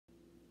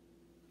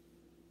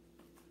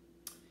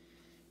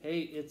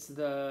Hey, it's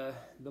the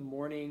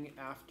morning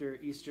after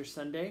Easter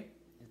Sunday.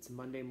 It's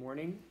Monday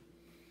morning,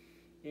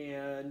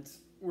 and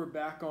we're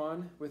back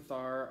on with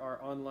our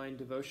online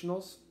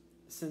devotionals.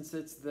 Since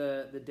it's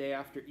the day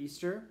after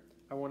Easter,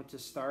 I wanted to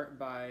start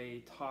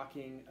by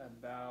talking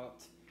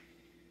about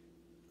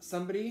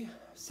somebody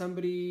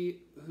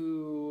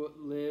who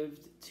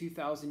lived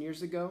 2,000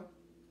 years ago.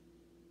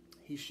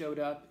 He showed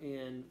up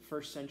in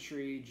first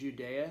century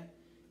Judea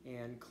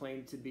and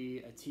claimed to be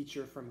a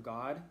teacher from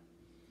God.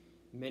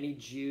 Many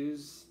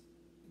Jews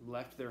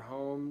left their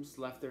homes,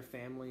 left their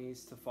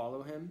families to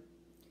follow him.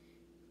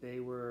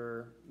 They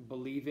were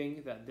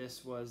believing that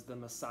this was the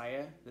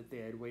Messiah that they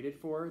had waited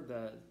for,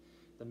 the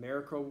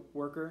miracle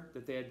worker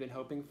that they had been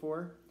hoping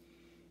for.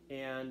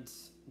 And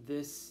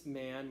this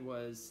man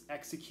was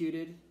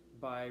executed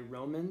by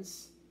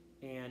Romans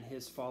and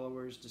his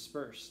followers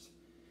dispersed.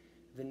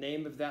 The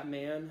name of that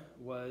man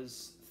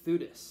was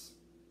Theudas.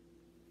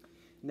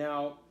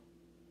 Now,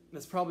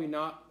 that's probably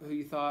not who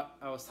you thought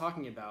I was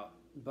talking about,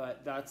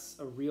 but that's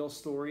a real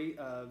story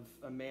of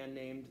a man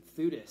named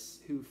Theudas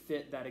who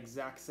fit that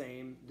exact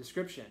same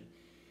description.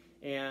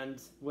 And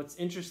what's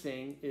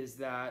interesting is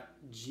that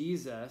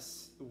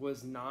Jesus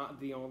was not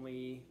the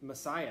only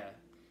Messiah,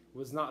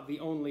 was not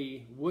the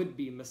only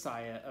would-be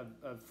Messiah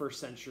of first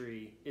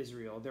century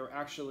Israel. There were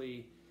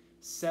actually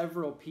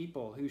several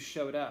people who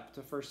showed up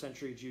to first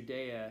century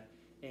Judea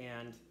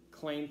and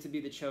claimed to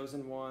be the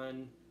chosen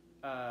one,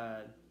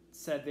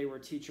 said they were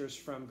teachers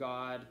from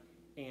God,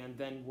 and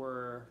then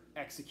were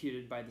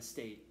executed by the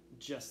state,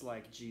 just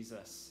like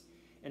Jesus.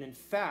 And in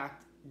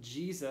fact,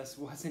 Jesus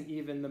wasn't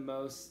even the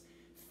most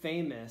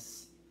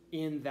famous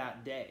in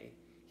that day.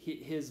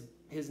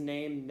 His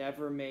name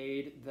never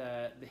made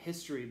the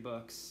history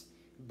books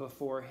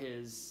before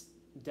his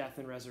death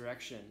and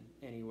resurrection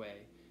anyway.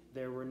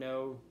 There were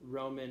no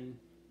Roman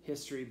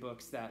history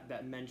books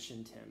that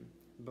mentioned him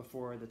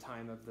before the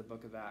time of the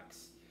book of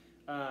Acts.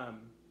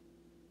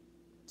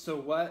 So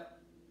what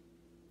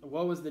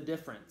was the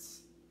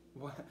difference?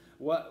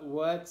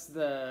 What's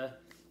the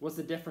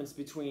difference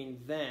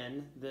between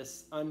then,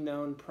 this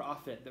unknown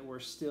prophet that we're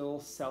still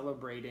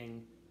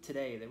celebrating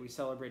today, that we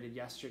celebrated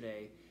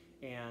yesterday,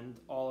 and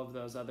all of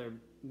those other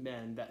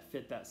men that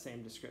fit that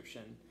same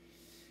description?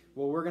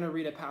 Well, we're going to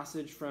read a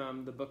passage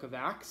from the book of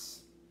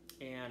Acts,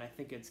 and I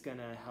think it's going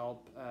to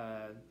help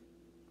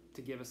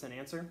to give us an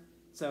answer.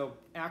 So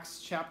Acts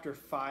chapter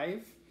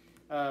 5,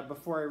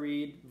 before I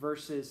read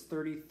verses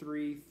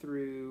 33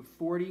 through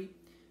 40,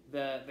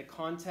 the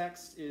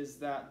context is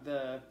that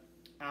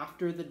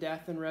after the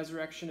death and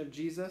resurrection of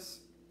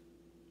Jesus,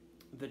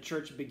 the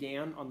church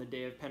began on the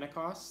day of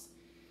Pentecost,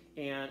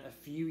 and a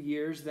few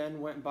years then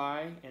went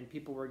by, and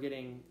people were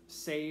getting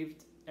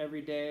saved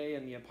every day,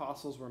 and the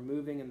apostles were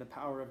moving in the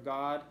power of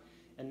God.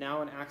 And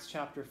now in Acts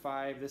chapter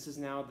 5, this is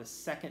now the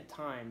second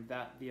time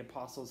that the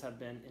apostles have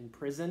been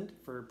imprisoned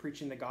for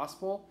preaching the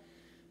gospel.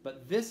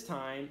 But this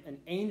time, an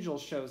angel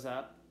shows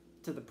up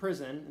to the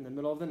prison in the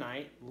middle of the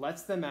night,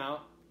 lets them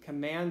out,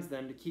 commands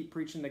them to keep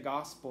preaching the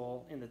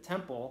gospel in the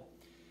temple.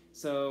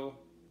 So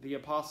the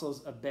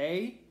apostles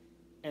obey,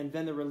 and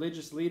then the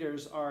religious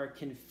leaders are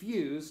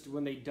confused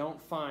when they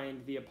don't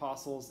find the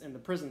apostles in the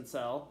prison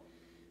cell.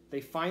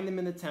 They find them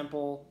in the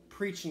temple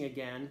preaching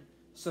again,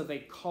 so they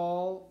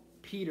call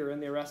Peter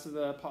and the rest of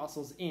the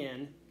apostles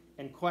in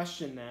and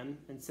question them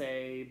and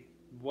say,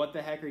 "What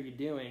the heck are you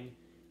doing?"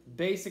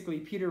 Basically,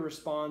 Peter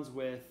responds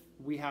with,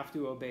 "We have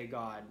to obey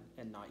God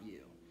and not you."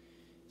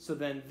 So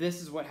then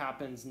this is what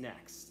happens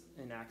next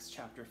in Acts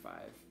chapter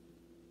 5.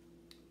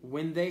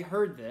 When they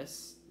heard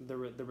this, the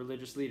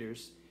religious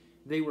leaders,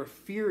 they were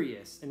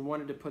furious and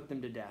wanted to put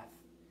them to death.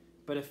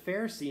 But a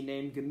Pharisee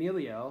named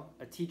Gamaliel,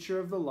 a teacher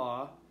of the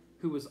law,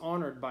 who was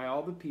honored by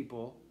all the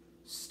people,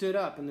 stood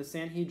up in the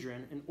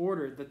Sanhedrin and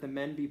ordered that the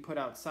men be put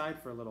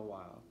outside for a little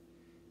while.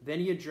 Then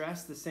he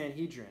addressed the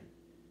Sanhedrin.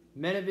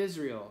 "Men of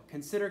Israel,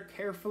 consider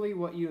carefully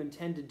what you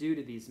intend to do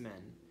to these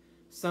men.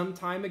 Some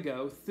time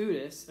ago,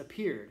 Theudas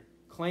appeared,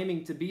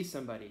 claiming to be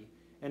somebody,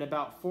 and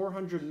about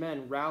 400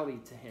 men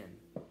rallied to him.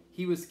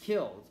 He was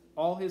killed,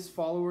 all his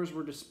followers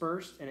were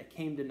dispersed, and it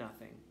came to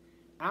nothing.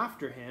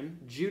 After him,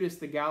 Judas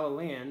the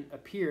Galilean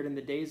appeared in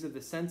the days of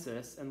the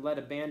census and led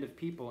a band of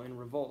people in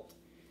revolt.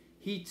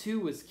 He too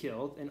was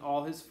killed, and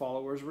all his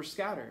followers were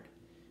scattered.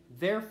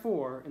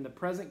 Therefore, in the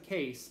present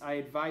case, I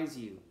advise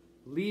you,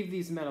 leave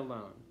these men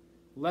alone.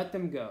 Let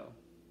them go.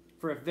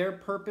 For if their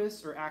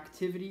purpose or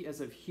activity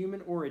is of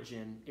human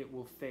origin, it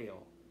will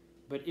fail.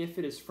 But if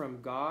it is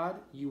from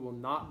God, you will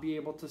not be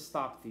able to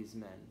stop these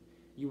men.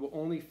 You will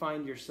only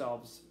find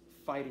yourselves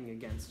fighting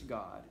against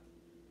God."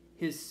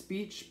 His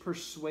speech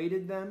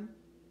persuaded them.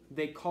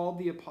 They called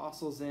the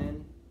apostles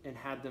in and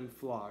had them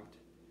flogged.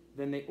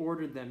 Then they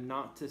ordered them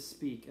not to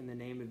speak in the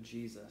name of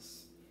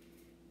Jesus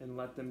and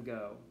let them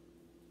go.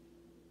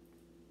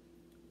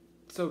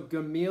 So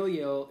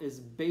Gamaliel is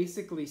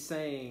basically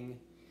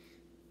saying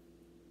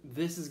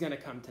this is going to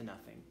come to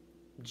nothing.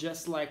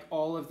 Just like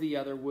all of the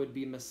other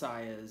would-be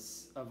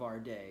messiahs of our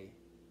day,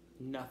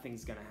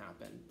 nothing's going to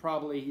happen.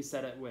 Probably he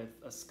said it with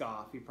a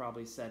scoff. He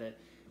probably said it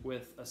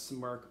with a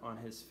smirk on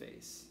his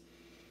face.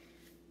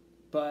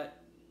 But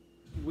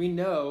we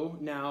know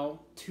now,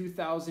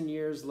 2,000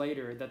 years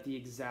later, that the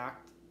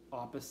exact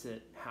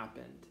opposite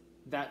happened.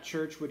 That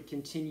church would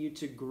continue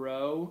to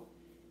grow.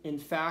 In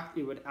fact,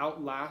 it would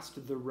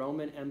outlast the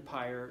Roman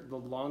Empire, the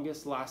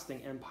longest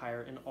lasting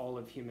empire in all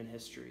of human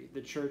history.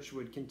 The church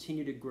would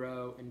continue to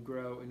grow and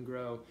grow and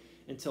grow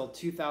until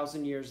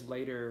 2,000 years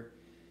later,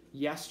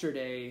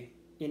 yesterday,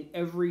 in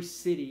every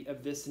city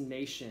of this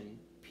nation,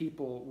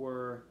 people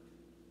were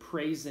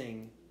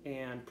praising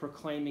and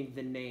proclaiming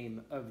the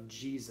name of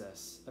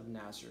Jesus of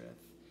Nazareth.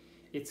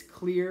 It's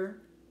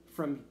clear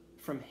from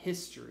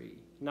history,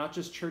 not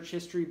just church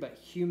history, but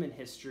human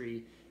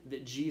history,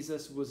 that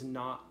Jesus was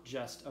not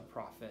just a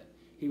prophet.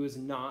 He was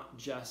not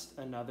just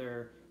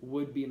another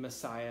would-be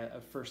Messiah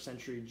of first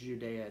century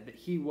Judea, that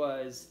he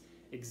was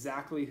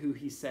exactly who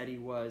he said he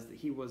was, that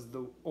he was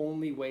the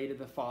only way to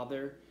the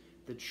Father,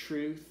 the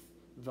truth,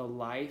 the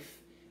life,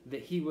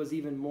 that he was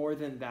even more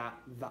than that,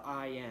 the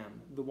I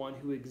am, the one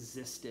who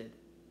existed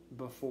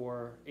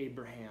before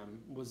Abraham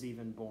was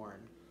even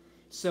born.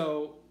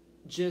 So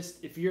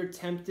just if you're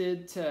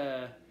tempted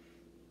to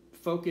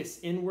focus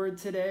inward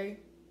today,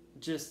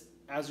 just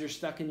as you're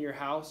stuck in your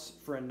house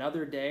for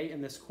another day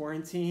in this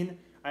quarantine,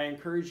 I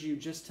encourage you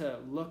just to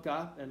look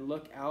up and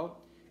look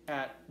out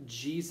at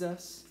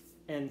Jesus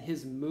and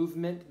his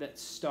movement that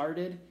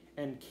started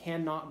and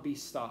cannot be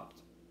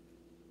stopped.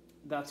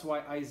 That's why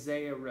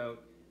Isaiah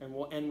wrote, and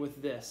we'll end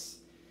with this.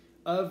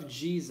 Of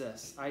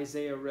Jesus,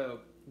 Isaiah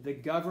wrote, the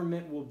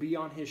government will be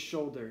on his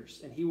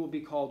shoulders, and he will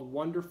be called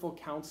Wonderful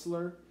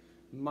Counselor,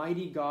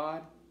 Mighty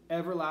God,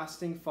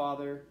 Everlasting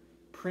Father,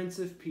 Prince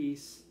of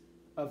Peace.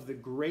 Of the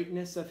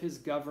greatness of his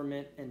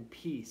government and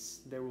peace,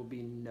 there will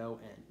be no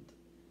end.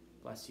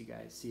 Bless you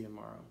guys. See you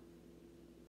tomorrow.